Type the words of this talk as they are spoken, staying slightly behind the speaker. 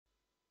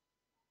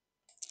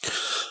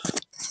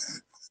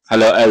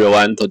Hello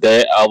everyone,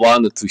 today I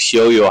want to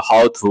show you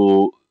how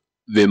to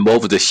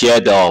remove the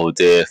shadow of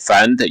the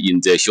font in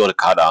the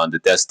shortcut on the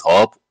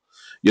desktop.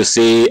 You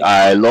see,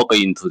 I log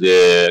into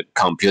the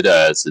computer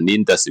as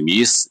Linda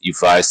Smith.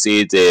 If I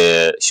see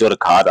the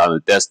shortcut on the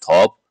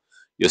desktop,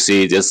 you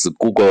see this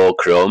Google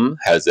Chrome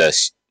has a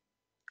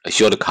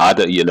shortcut,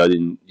 in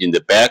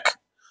the back.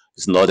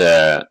 It's not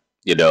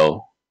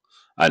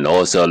and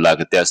also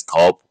like a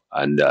desktop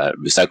and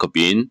recycle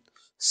bin.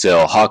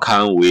 So how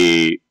can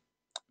we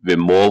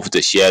remove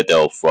the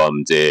shadow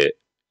from the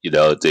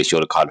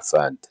shortcut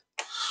font?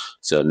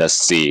 So let's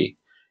see.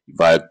 If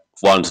I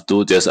want to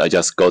do this, I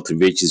just go to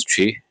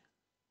registry,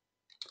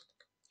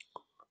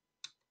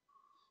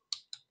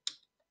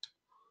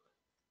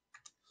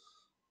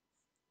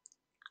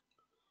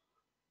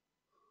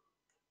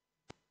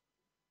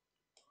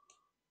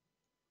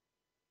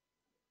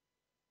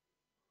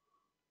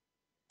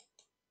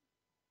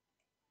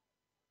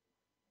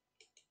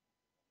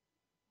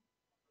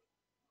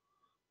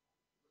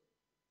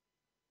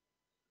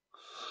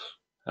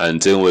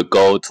 and then we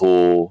go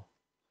to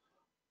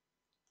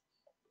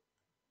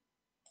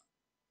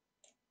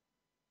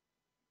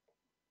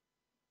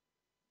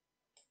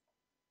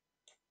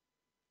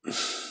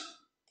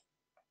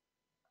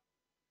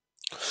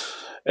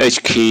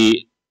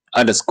hkey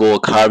underscore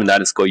current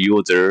underscore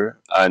user,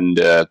 and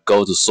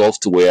go to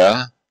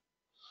software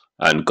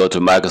and go to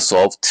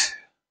Microsoft,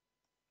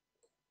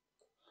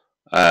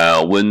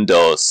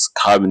 Windows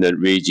current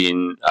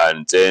region,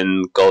 and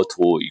then go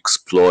to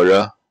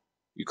Explorer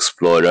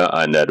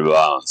and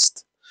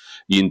Advanced.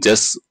 In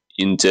this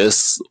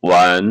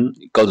one,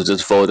 go to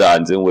this folder,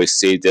 and then we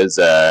see there's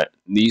a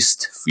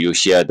list view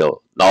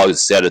shadow. Now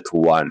it's set to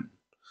 1,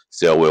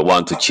 so we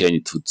want to change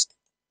it to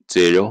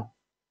 0.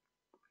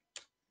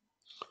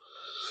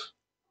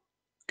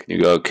 Can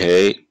you go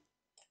OK?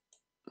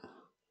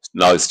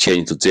 Now it's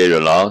changed to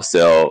 0 now.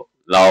 So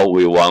now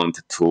I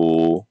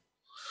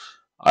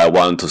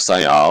want to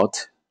sign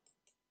out.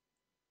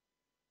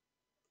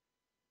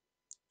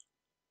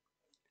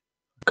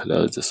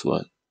 Close this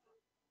one.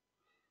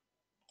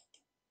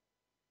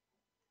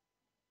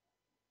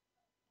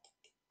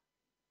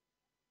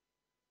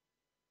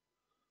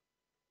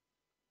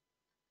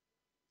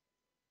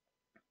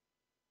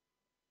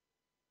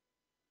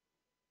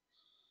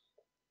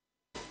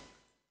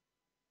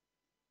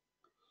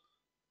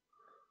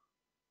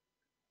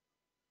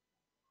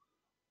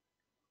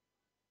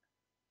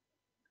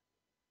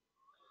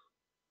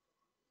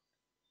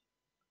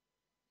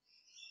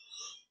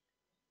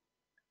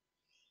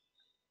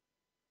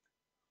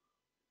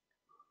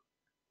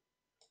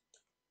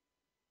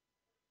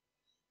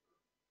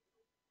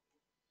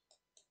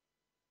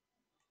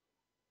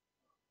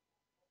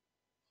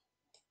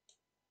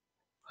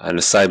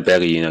 And sign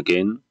back in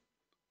again.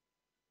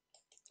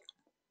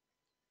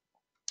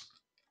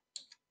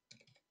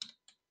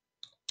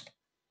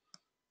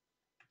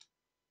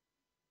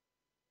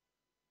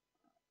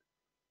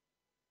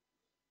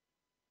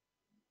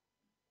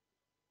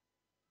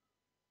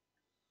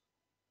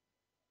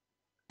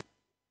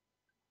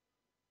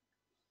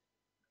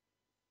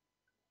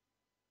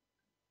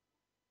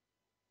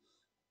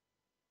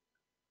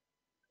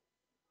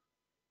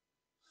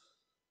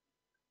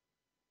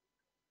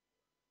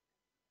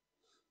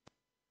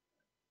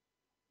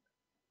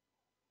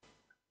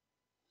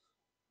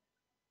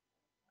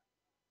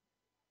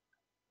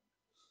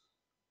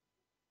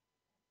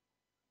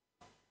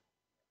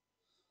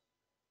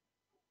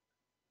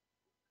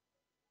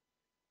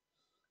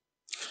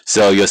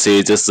 So you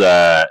see this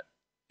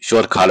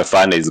shortcut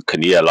font is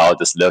clear, allow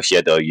this little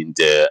shadow in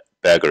the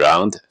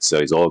background, so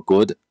it's all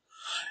good.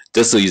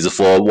 This is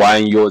for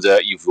one user.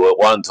 If we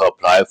want to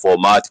apply for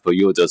multiple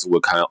users, we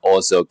can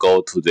also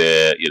go to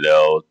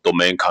the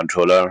domain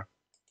controller.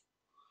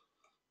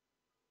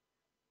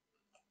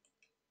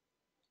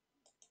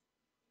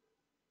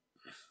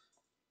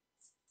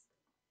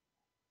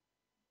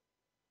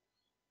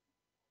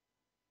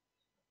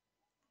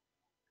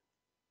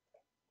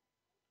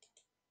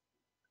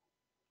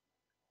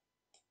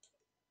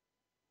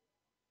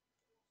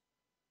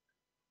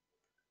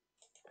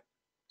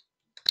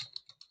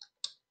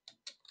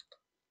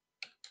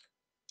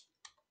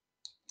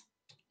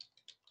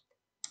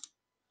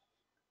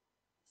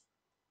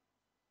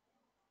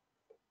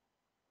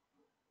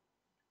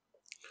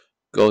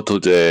 Go to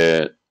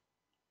the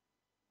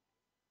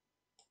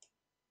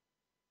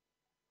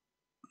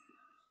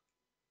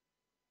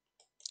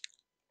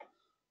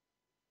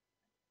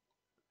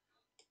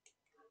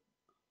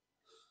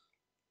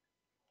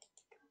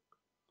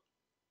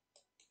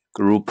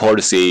group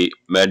policy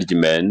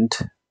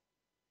management.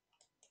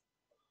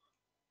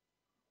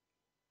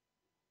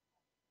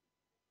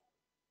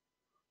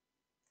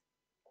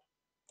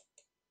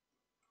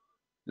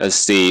 Let's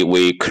see,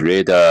 we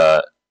create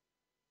a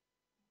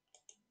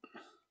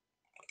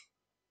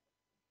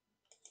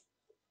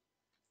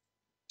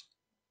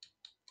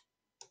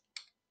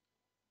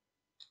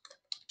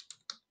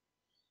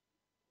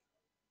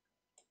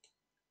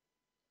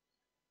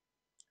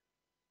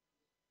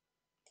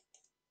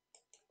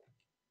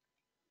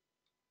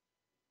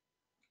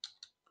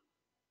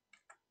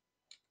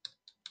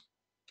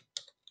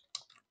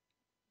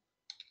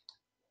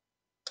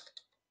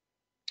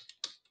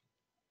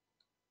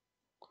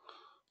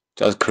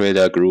Just create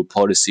a group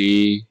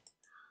policy.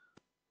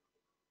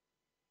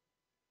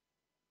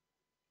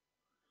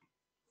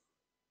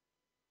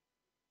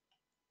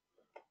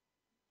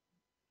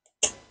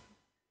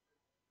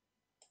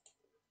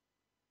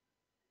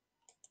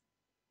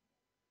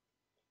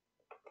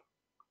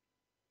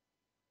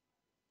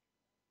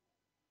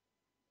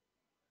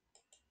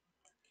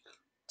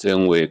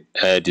 Then we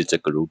add the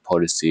group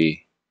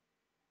policy.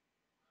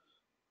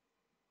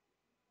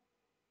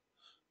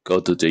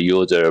 Go to the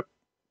user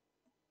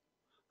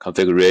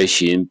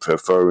configuration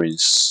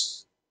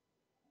preference,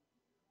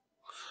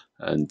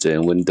 and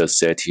then Windows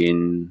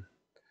setting,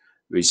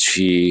 which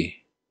I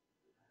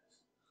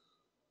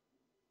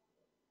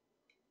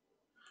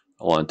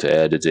want to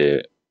add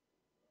the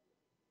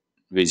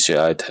registry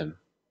item.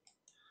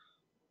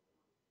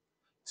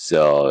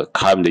 So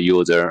current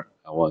user,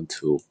 I want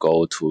to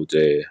go to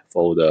the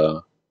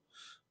folder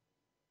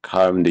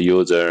current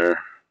user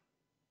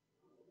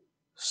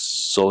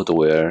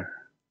software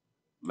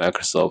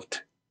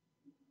Microsoft.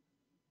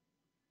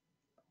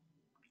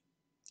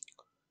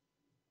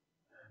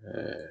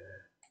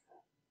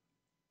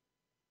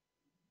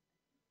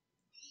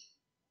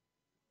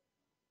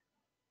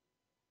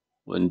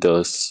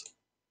 Windows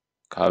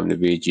current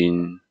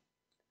Vision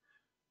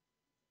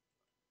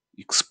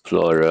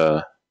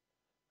Explorer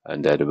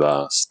and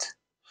Advanced.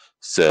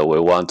 So we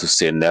want to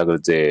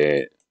select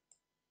the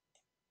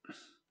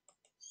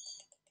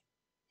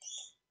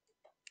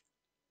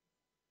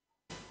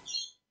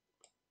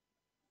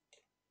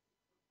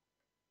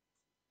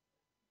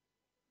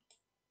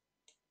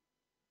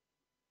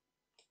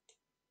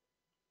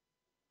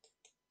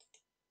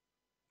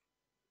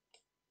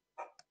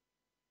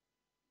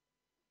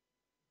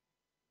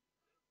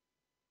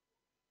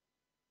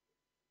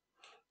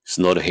it's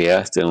not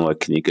here, then we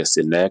click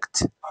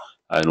select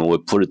and we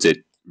put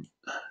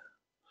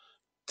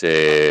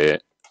the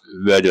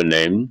value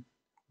name,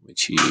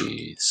 which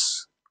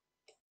is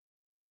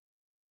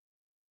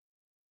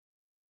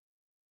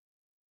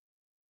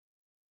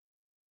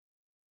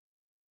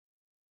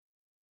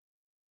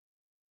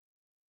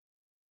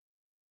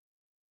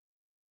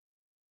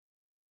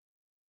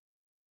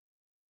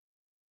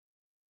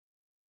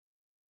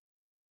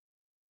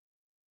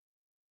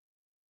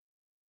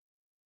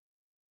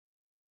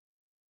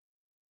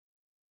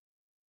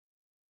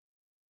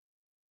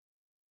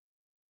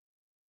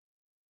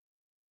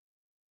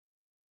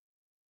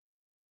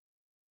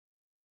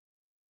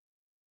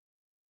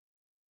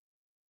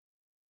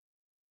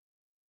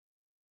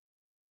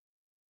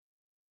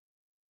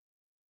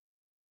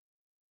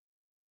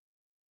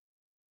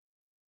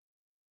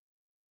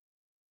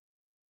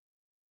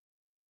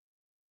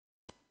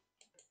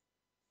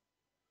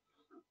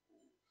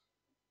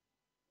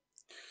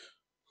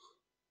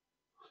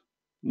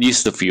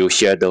list view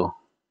shadow.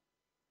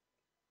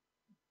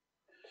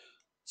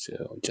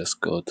 So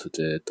just go to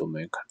the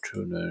domain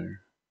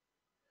controller.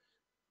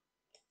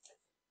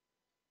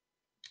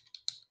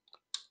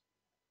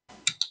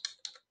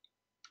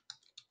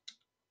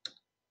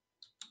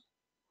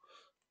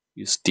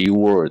 Use the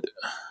word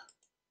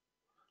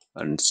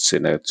and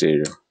select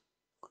 0.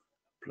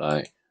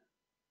 Apply.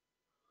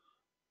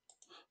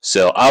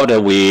 So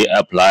after we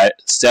apply,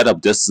 set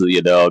up this,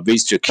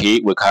 registry key,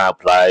 we can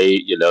apply,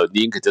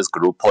 link this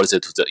group policy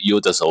to the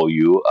user's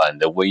OU,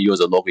 and when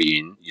user log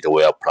in, it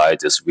will apply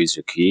this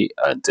registry key,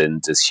 and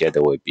then this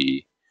shadow will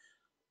be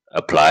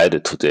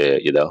applied to the,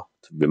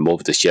 to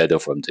remove the shadow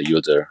from the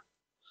user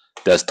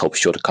desktop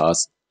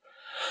shortcuts.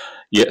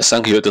 Yeah,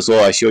 thank you. That's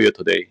all I show you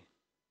today.